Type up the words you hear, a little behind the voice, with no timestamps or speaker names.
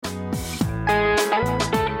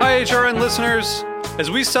HRN listeners.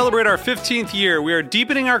 As we celebrate our 15th year, we are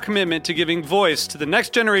deepening our commitment to giving voice to the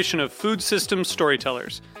next generation of food systems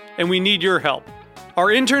storytellers, and we need your help. Our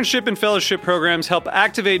internship and fellowship programs help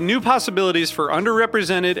activate new possibilities for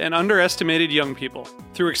underrepresented and underestimated young people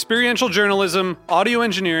through experiential journalism, audio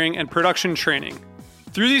engineering, and production training.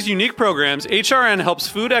 Through these unique programs, HRN helps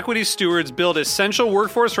food equity stewards build essential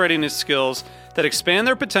workforce readiness skills that expand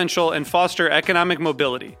their potential and foster economic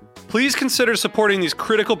mobility. Please consider supporting these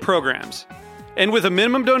critical programs. And with a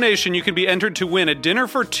minimum donation, you can be entered to win a dinner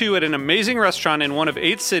for two at an amazing restaurant in one of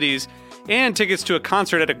 8 cities and tickets to a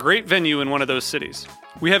concert at a great venue in one of those cities.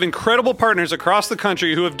 We have incredible partners across the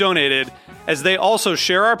country who have donated, as they also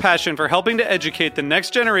share our passion for helping to educate the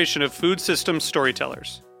next generation of food systems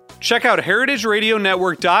storytellers. Check out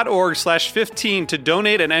heritageradionetwork.org/15 to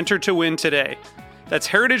donate and enter to win today. That's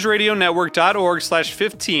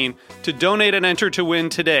heritageradionetwork.org/15 to donate and enter to win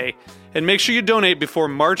today. And make sure you donate before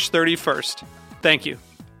March 31st. Thank you.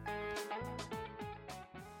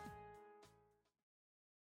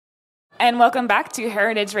 And welcome back to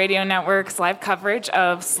Heritage Radio Network's live coverage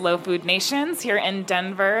of Slow Food Nations here in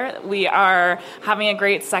Denver. We are having a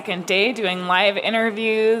great second day doing live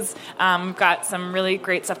interviews. We've got some really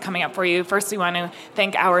great stuff coming up for you. First, we want to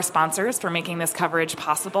thank our sponsors for making this coverage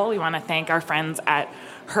possible. We want to thank our friends at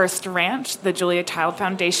Hearst Ranch, the Julia Child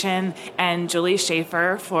Foundation, and Julie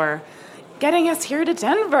Schaefer for getting us here to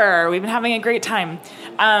Denver. We've been having a great time.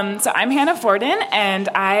 So I'm Hannah Forden, and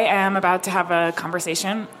I am about to have a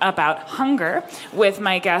conversation about hunger with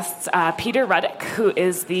my guests, Peter Ruddock, who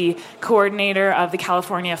is the coordinator of the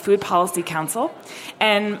California Food Poilicy Council,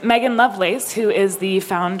 and Meighen Lovelace, who is the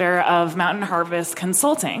founder of Mountain Harvest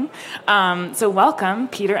Consulting. So welcome,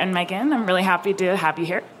 Peter and Meighen. I'm really happy to have you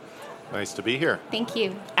here. Nice to be here. Thank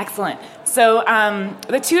you. Excellent. So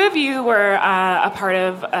the two of you were a part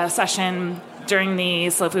of a session during the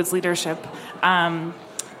Slow Foods Leadership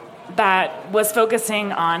that was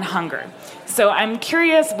focusing on hunger. So I'm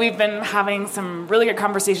curious, we've been having some really good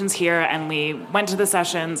conversations here, and we went to the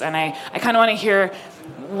sessions, and I kind of want to hear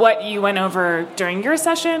what you went over during your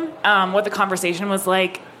session, what the conversation was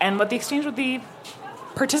like, and what the exchange with the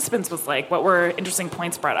participants was like. What were interesting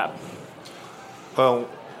points brought up? Well,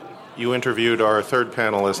 you interviewed our third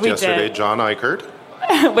panelist yesterday, John Eichert.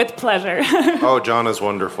 With pleasure. Oh, John is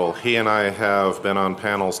wonderful. He and I have been on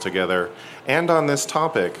panels together. And on this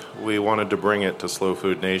topic, we wanted to bring it to Slow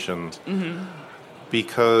Food Nations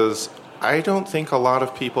because I don't think a lot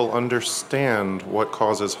of people understand what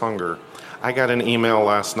causes hunger. I got an email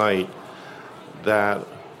last night that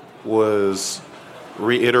was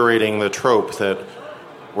reiterating the trope that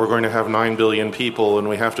we're going to have 9 billion people and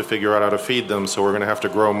we have to figure out how to feed them, so we're going to have to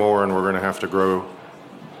grow more and we're going to have to grow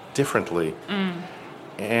differently.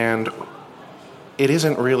 And it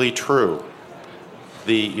isn't really true.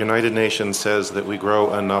 The United Nations says that we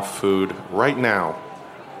grow enough food right now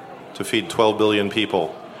to feed 12 billion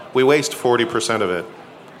people. We waste 40% of it.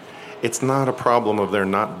 It's not a problem of there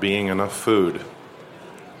not being enough food.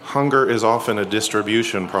 Hunger is often a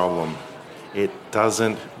distribution problem. It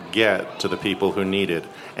doesn't get to the people who need it.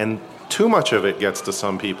 And too much of it gets to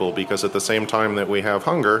some people because at the same time that we have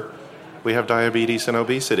hunger, we have diabetes and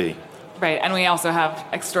obesity. Right, and we also have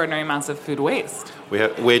extraordinary amounts of food waste.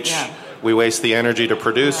 We waste the energy to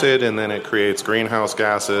produce it, and then it creates greenhouse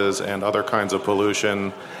gases and other kinds of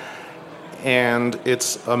pollution. And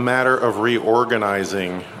it's a matter of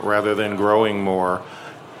reorganizing rather than growing more.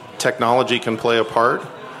 Technology can play a part,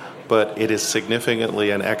 but it is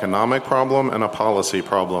significantly an economic problem and a policy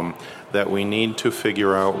problem that we need to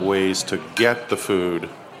figure out ways to get the food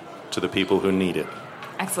to the people who need it.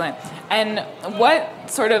 Excellent. And what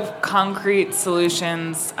sort of concrete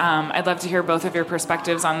solutions, I'd love to hear both of your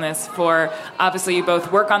perspectives on this, for obviously you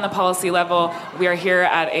both work on the policy level. We are here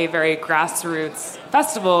at a very grassroots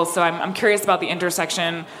festival, so I'm curious about the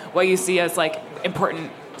intersection, what you see as like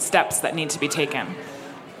important steps that need to be taken.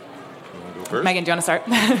 Meighen, do you want to start?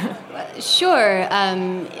 Sure.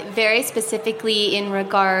 Very specifically in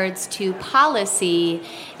regards to policy,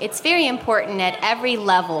 it's very important at every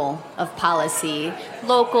level of policy,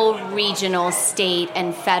 local, regional, state,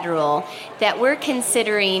 and federal, that we're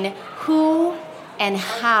considering who and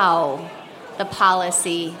how the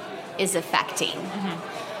policy is affecting.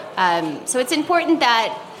 So it's important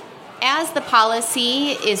that as the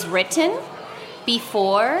policy is written,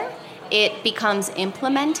 before it becomes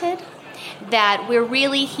implemented, that we're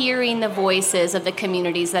really hearing the voices of the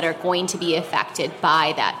communities that are going to be affected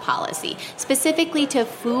by that policy. Specifically to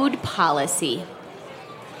food policy,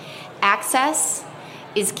 access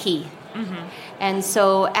is key. And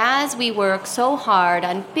so as we work so hard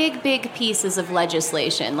on big pieces of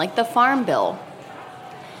legislation, like the Farm Bill,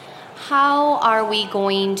 how are we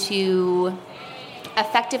going to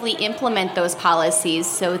effectively implement those policies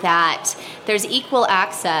so that there's equal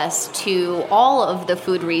access to all of the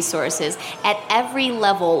food resources at every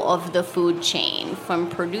level of the food chain, from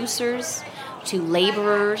producers to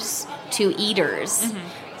laborers to eaters,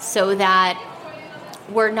 so that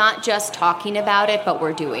we're not just talking about it, but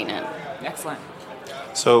we're doing it. Excellent.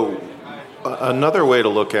 So another way to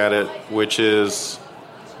look at it, which is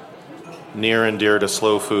near and dear to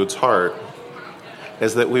Slow Food's heart,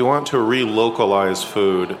 is that we want to relocalize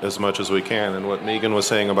food as much as we can. And what Meighen was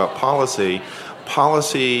saying about policy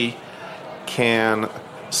can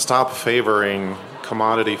stop favoring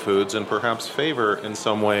commodity foods and perhaps favor, in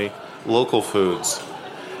some way, local foods.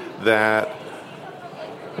 That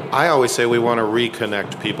I always say we want to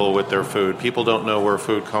reconnect people with their food. People don't know where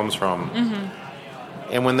food comes from.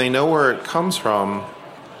 And when they know where it comes from,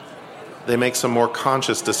 they make some more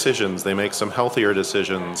conscious decisions. They make some healthier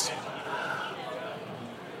decisions.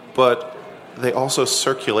 But they also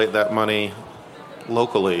circulate that money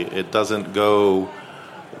locally. It doesn't go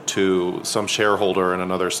to some shareholder in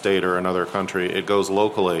another state or another country. It goes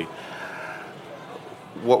locally.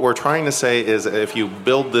 What we're trying to say is if you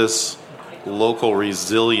build this local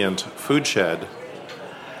resilient food shed,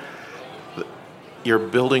 you're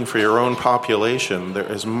building for your own population.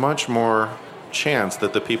 There is much more chance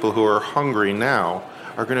that the people who are hungry now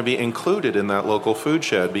are going to be included in that local food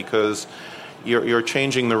shed, because you're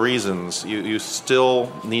changing the reasons. You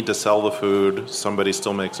still need to sell the food. Somebody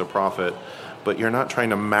still makes a profit, but you're not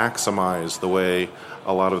trying to maximize the way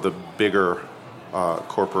a lot of the bigger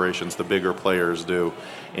corporations, the bigger players do,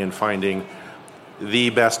 in finding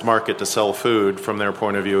the best market to sell food from their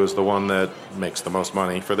point of view is the one that makes the most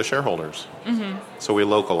money for the shareholders. So we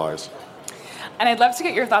localize. And I'd love to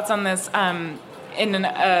get your thoughts on this.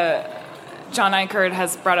 John Eichert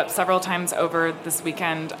has brought up several times over this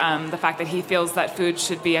weekend the fact that he feels that food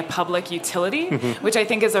should be a public utility, which I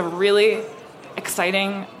think is a really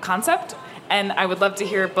exciting concept. And I would love to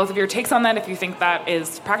hear both of your takes on that, if you think that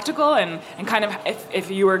is practical, and kind of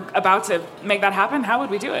if you were about to make that happen, how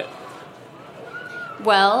would we do it?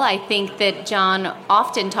 Well, I think that John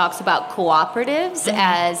often talks about cooperatives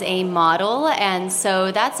as a model, and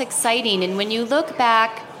so that's exciting. And when you look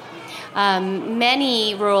back,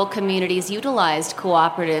 many rural communities utilized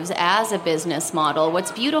cooperatives as a business model.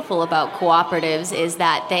 What's beautiful about cooperatives is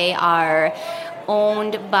that they are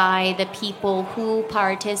owned by the people who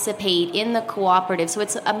participate in the cooperative. So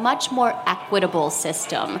it's a much more equitable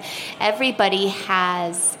system. Everybody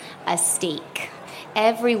has a stake.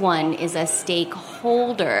 Everyone is a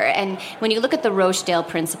stakeholder. And when you look at the Rochdale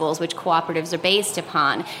principles, which cooperatives are based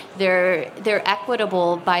upon, they're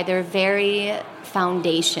equitable by their very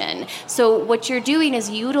foundation. So what you're doing is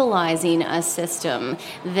utilizing a system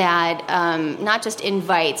that not just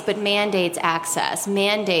invites, but mandates access,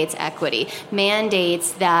 mandates equity,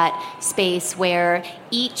 mandates that space where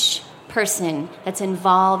each person that's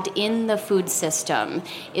involved in the food system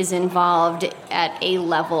is involved at a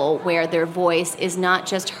level where their voice is not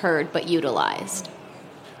just heard but utilized.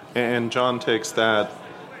 And John takes that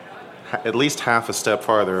at least half a step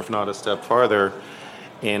farther, if not a step farther,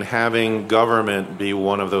 in having government be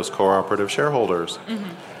one of those cooperative shareholders.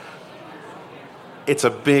 It's a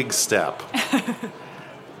big step,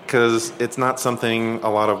 because it's not something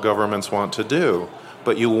a lot of governments want to do,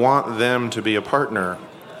 but you want them to be a partner.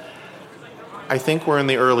 I think we're in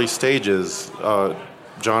the early stages.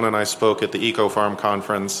 John and I spoke at the Eco Farm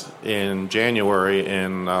Conference in January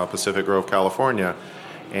in Pacific Grove, California,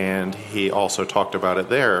 and he also talked about it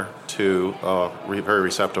there to a very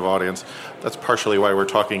receptive audience. That's partially why we're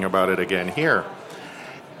talking about it again here.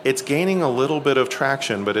 It's gaining a little bit of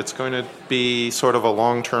traction, but it's going to be sort of a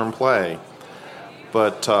long-term play.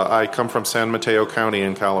 But I come from San Mateo County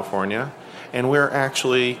in California, and we're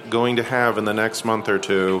actually going to have in the next month or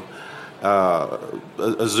two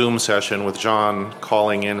a Zoom session with John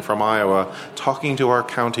calling in from Iowa, talking to our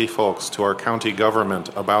county folks, to our county government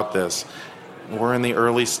about this. We're in the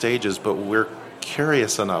early stages, but we're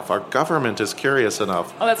curious enough. Our government is curious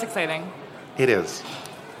enough. Oh, that's exciting. It is.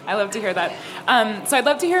 I love to hear that. So I'd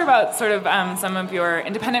love to hear about sort of some of your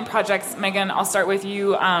independent projects. Meighen, I'll start with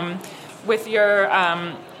you with your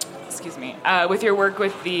with your work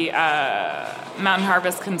with the Mountain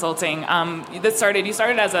Harvest Consulting. You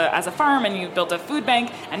started as a farm, and you built a food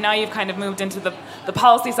bank, and now you've kind of moved into the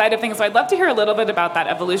policy side of things. So I'd love to hear a little bit about that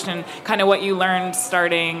evolution, kind of what you learned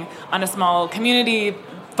starting on a small community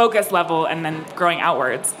focus level and then growing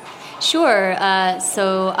outwards. Sure.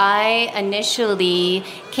 So I initially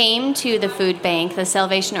came to the food bank, the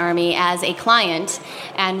Salvation Army, as a client,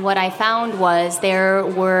 and what I found was there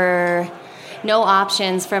were no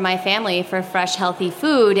options for my family for fresh, healthy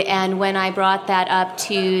food. And when I brought that up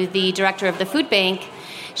to the director of the food bank,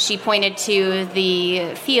 she pointed to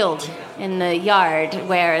the field in the yard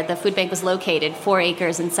where the food bank was located, 4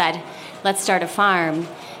 acres, and said, let's start a farm.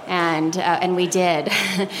 And we did.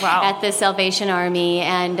 Wow. At the Salvation Army.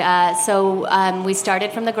 And so we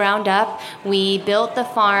started from the ground up. We built the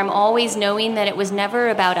farm always knowing that it was never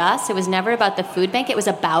about us. It was never about the food bank. It was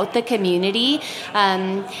about the community.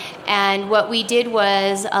 And what we did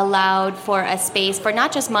was allowed for a space for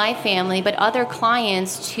not just my family, but other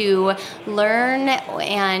clients to learn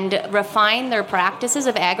and refine their practices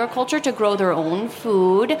of agriculture to grow their own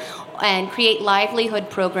food and create livelihood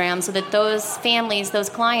programs so that those families, those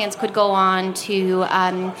clients could go on to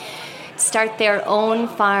start their own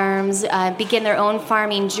farms, begin their own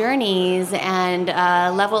farming journeys, and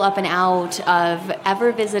level up and out of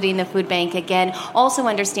ever visiting the food bank again. Also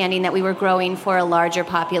understanding that we were growing for a larger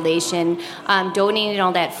population, donating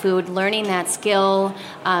all that food, learning that skill,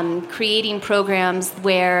 creating programs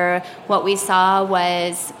where what we saw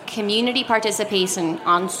was community participation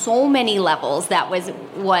on so many levels that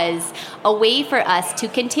was a way for us to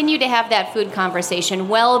continue to have that food conversation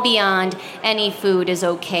well beyond any food is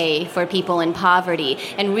okay for people in poverty,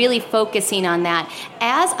 and really focusing on that.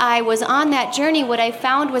 As I was on that journey, what I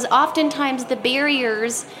found was oftentimes the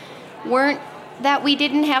barriers weren't that we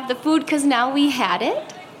didn't have the food because now we had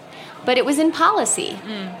it, but it was in policy.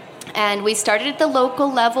 And we started at the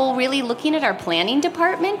local level, really looking at our planning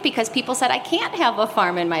department, because people said, I can't have a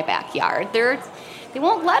farm in my backyard. They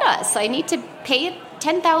won't let us. I need to pay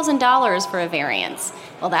 $10,000 for a variance.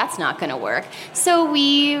 Well, that's not going to work. So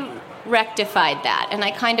we rectified that, and I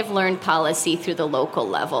kind of learned policy through the local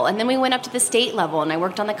level. And then we went up to the state level, and I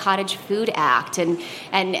worked on the Cottage Food Act and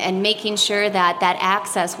making sure that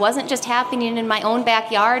access wasn't just happening in my own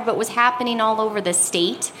backyard, but was happening all over the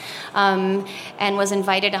state, and was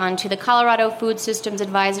invited onto the Colorado Food Systems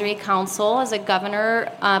Advisory Council as a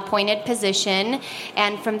governor-appointed position.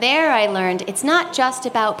 And from there I learned it's not just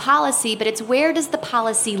about policy, but it's where does the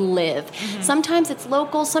policy live? Mm-hmm. Sometimes it's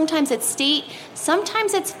local, sometimes it's state,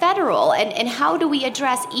 sometimes it's federal. And how do we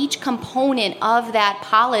address each component of that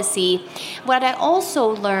policy? What I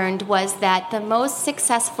also learned was that the most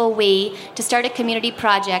successful way to start a community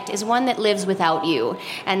project is one that lives without you.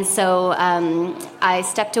 And so I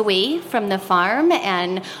stepped away from the farm,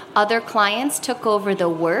 and other clients took over the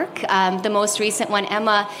work. The most recent one,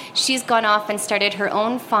 Emma, she's gone off and started her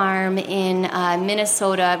own farm in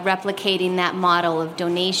Minnesota, replicating that model of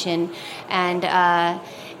donation.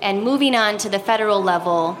 And moving on to the federal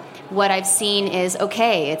level, what I've seen is,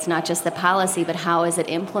 okay, it's not just the policy, but how is it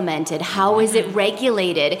implemented? How is it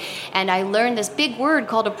regulated? And I learned this big word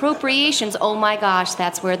called appropriations. Oh my gosh,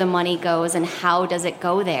 that's where the money goes, and how does it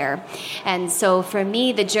go there? And so for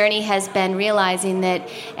me, the journey has been realizing that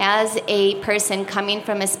as a person coming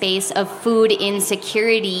from a space of food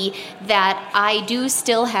insecurity, that I do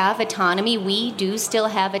still have autonomy. We do still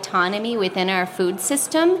have autonomy within our food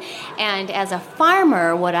system. And as a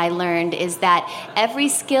farmer, what I learned is that every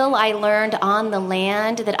skill I learned on the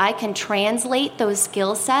land, that I can translate those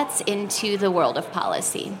skill sets into the world of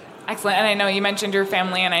policy. Excellent. And I know you mentioned your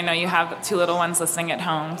family, and I know you have 2 little ones listening at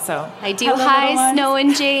home. So I do. Hi, Snow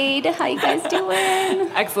and Jade. How you guys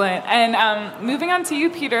doing? Excellent. And moving on to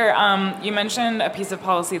you, Peter, you mentioned a piece of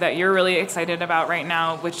policy that you're really excited about right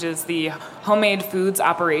now, which is the Homemade Foods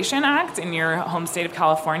Operation Act in your home state of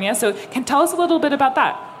California. So tell us a little bit about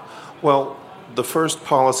that. Well, the first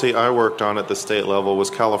policy I worked on at the state level was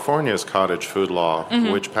California's cottage food law,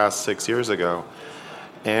 mm-hmm. which passed 6 years ago.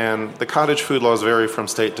 And the cottage food laws vary from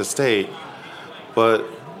state to state, but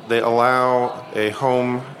they allow a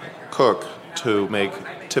home cook to make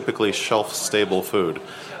typically shelf-stable food.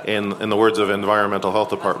 In the words of environmental health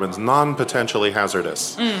departments, non-potentially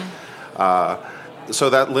hazardous. So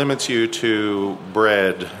that limits you to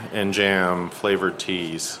bread and jam, flavored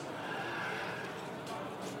teas.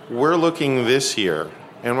 We're looking this year,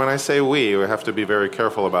 and when I say we have to be very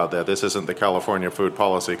careful about that. This isn't the California Food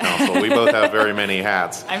Policy Council. We both have very many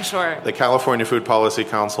hats. I'm sure. The California Food Policy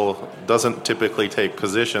Council doesn't typically take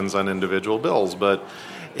positions on individual bills, but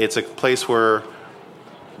it's a place where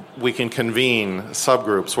we can convene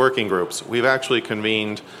subgroups, working groups. We've actually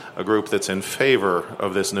convened a group that's in favor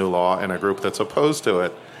of this new law and a group that's opposed to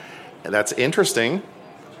it. And that's interesting.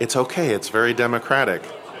 It's okay. It's very democratic.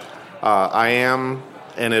 I am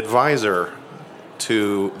an advisor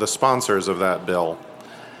to the sponsors of that bill,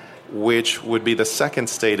 which would be the second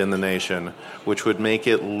state in the nation which would make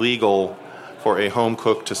it legal for a home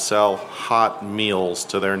cook to sell hot meals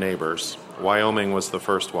to their neighbors. Wyoming was the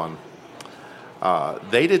first one.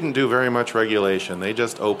 They didn't do very much regulation. They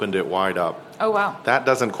just opened it wide up. Oh, wow. That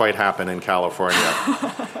doesn't quite happen in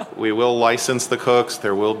California. We will license the cooks.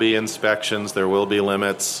 There will be inspections. There will be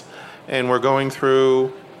limits. And we're going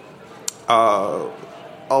through a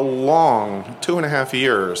long 2.5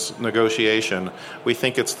 years negotiation. We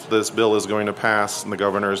think this bill is going to pass, and the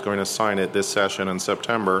governor is going to sign it this session in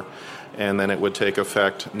September, and then it would take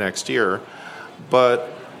effect next year. But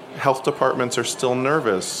health departments are still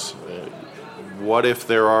nervous. What if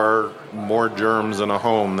there are more germs in a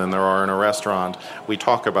home than there are in a restaurant? We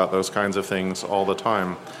talk about those kinds of things all the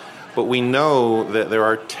time. But we know that there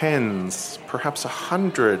are tens, perhaps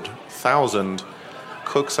 100,000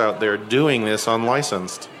 cooks out there doing this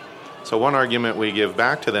unlicensed. So one argument we give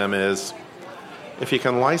back to them is, if you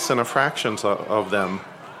can license a fraction of them,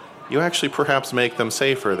 you actually perhaps make them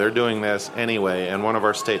safer. They're doing this anyway. And one of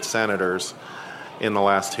our state senators in the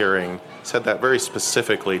last hearing said that very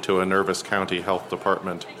specifically to a Nervous County Health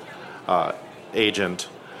Department agent.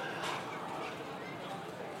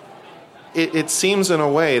 It seems in a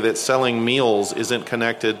way that selling meals isn't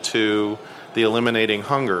connected to the eliminating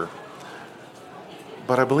hunger.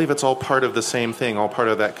 But I believe it's all part of the same thing, all part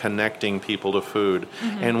of that connecting people to food.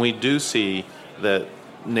 Mm-hmm. And we do see that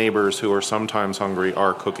neighbors who are sometimes hungry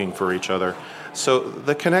are cooking for each other. So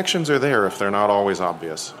the connections are there if they're not always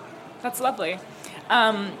obvious. That's lovely.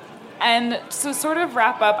 And so sort of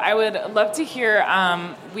wrap up, I would love to hear,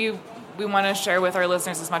 we want to share with our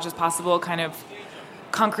listeners as much as possible kind of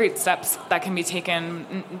concrete steps that can be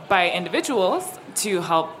taken by individuals to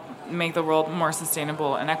help make the world more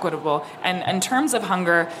sustainable and equitable. And in terms of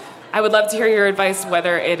hunger, I would love to hear your advice,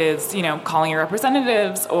 whether it is, calling your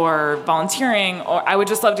representatives or volunteering, or I would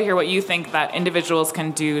just love to hear what you think that individuals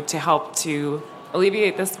can do to help to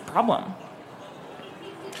alleviate this problem.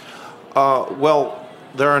 Well,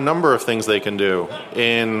 there are a number of things they can do.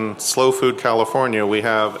 In Slow Food California, we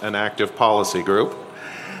have an active policy group,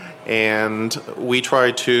 and we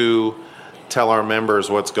try to tell our members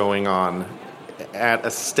what's going on. At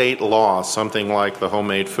a state law, something like the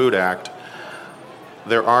Homemade Food Act,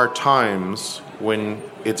 there are times when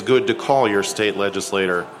it's good to call your state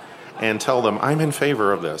legislator and tell them, I'm in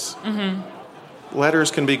favor of this. Mm-hmm.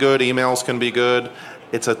 Letters can be good, emails can be good.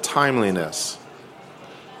 It's a timeliness.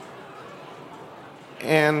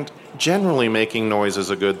 And generally making noise is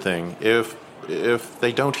a good thing. If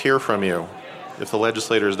they don't hear from you, if the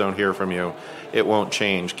legislators don't hear from you, it won't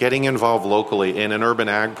change. Getting involved locally in an urban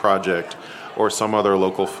ag project or some other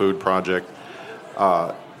local food project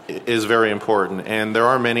is very important. And there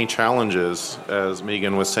are many challenges, as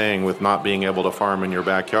Meighen was saying, with not being able to farm in your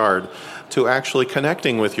backyard, to actually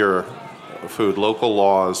connecting with your food. Local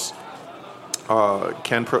laws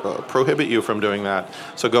can prohibit you from doing that.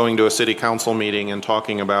 So going to a city council meeting and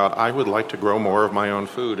talking about, I would like to grow more of my own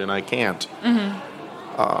food and I can't.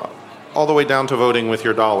 Mm-hmm. All the way down to voting with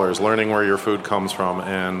your dollars, learning where your food comes from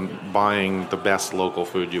and buying the best local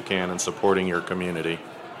food you can and supporting your community.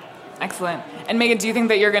 Excellent. And Meighen, do you think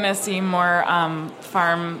that you're going to see more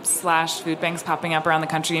farm/food banks popping up around the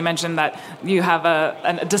country? You mentioned that you have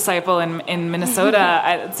a disciple in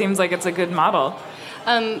Minnesota. It seems like it's a good model.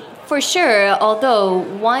 For sure, although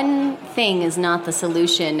one thing is not the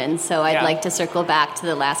solution, and so I'd like to circle back to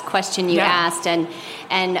the last question you asked and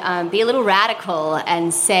be a little radical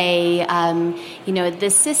and say, the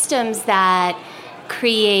systems that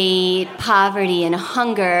create poverty and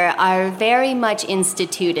hunger are very much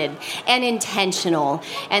instituted and intentional.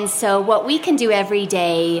 And so what we can do every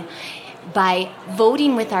day by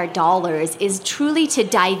voting with our dollars is truly to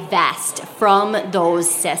divest from those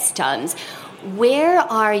systems. Where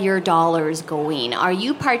are your dollars going? Are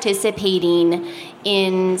you participating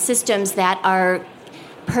in systems that are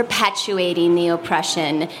perpetuating the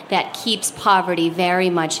oppression that keeps poverty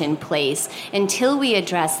very much in place? Until we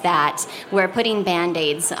address that, we're putting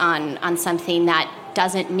Band-Aids on something that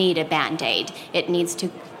doesn't need a Band-Aid. It needs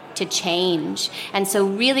to change. And so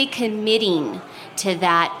really committing to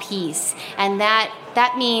that piece. And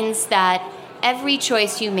that means that every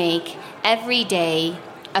choice you make every day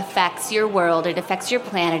affects your world, it affects your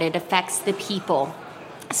planet, it affects the people.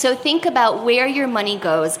 So think about where your money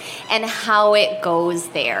goes and how it goes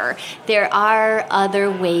there. There are other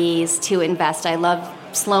ways to invest. I love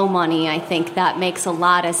slow money. I think that makes a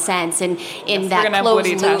lot of sense in that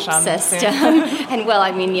closed loop system.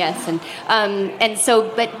 And and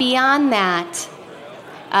so, but beyond that,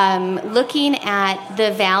 looking at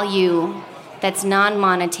the value that's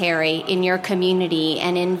non-monetary in your community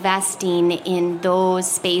and investing in those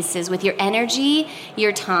spaces with your energy,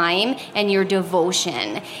 your time, and your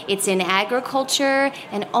devotion. It's in agriculture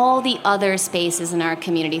and all the other spaces in our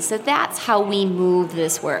community. So that's how we move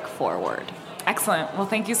this work forward. Excellent. Well,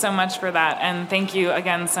 thank you so much for that. And thank you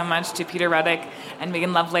again so much to Peter Ruddock and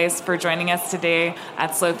Meighen Lovelace for joining us today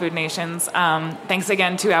at Slow Food Nations. Thanks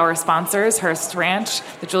again to our sponsors, Hearst Ranch,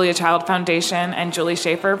 the Julia Child Foundation, and Julie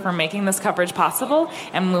Schaefer for making this coverage possible.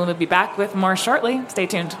 And we'll be back with more shortly. Stay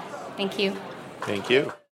tuned. Thank you. Thank you.